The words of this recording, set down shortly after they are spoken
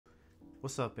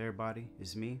What's up, everybody?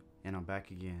 It's me, and I'm back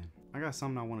again. I got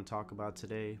something I want to talk about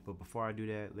today, but before I do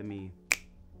that,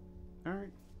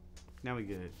 Alright, now we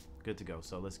good to go.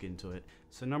 So let's get into it.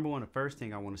 So number one, the first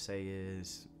thing I want to say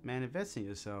is, man, invest in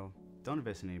yourself. Don't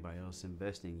invest in anybody else,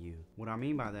 invest in you. What I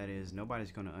mean by that is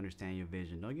nobody's going to understand your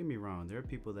vision. Don't get me wrong, there are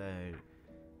people that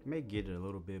may get it a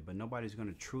little bit, but nobody's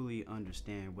going to truly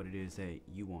understand what it is that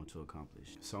you want to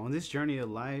accomplish. So on this journey of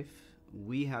life,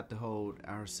 we have to hold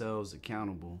ourselves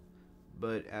accountable.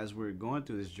 But as we're going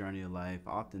through this journey of life,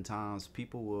 oftentimes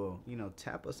people will,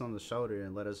 tap us on the shoulder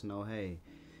and let us know, hey,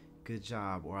 good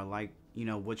job, or I like,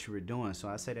 what you were doing. So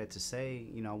I say that to say,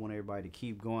 I want everybody to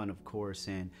keep going, of course,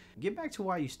 and get back to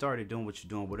why you started doing what you're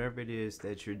doing. Whatever it is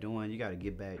that you're doing, you got to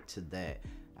get back to that.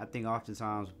 I think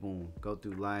oftentimes, boom, go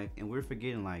through life and we're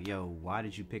forgetting, like, yo, why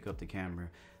did you pick up the camera?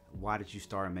 Why did you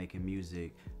start making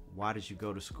music? Why did you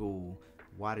go to school?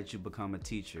 Why did you become a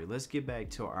teacher? Let's get back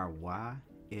to our why.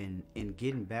 And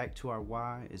getting back to our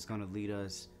why is going to lead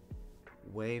us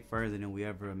way further than we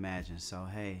ever imagined. So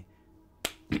hey,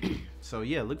 so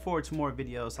yeah, look forward to more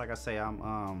videos. Like I say, I'm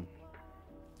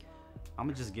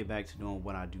gonna just get back to doing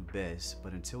what I do best.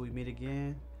 But until we meet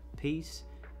again, peace.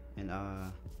 And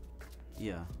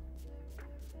yeah,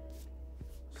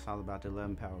 it's all about the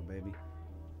 11 power,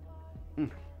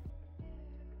 baby.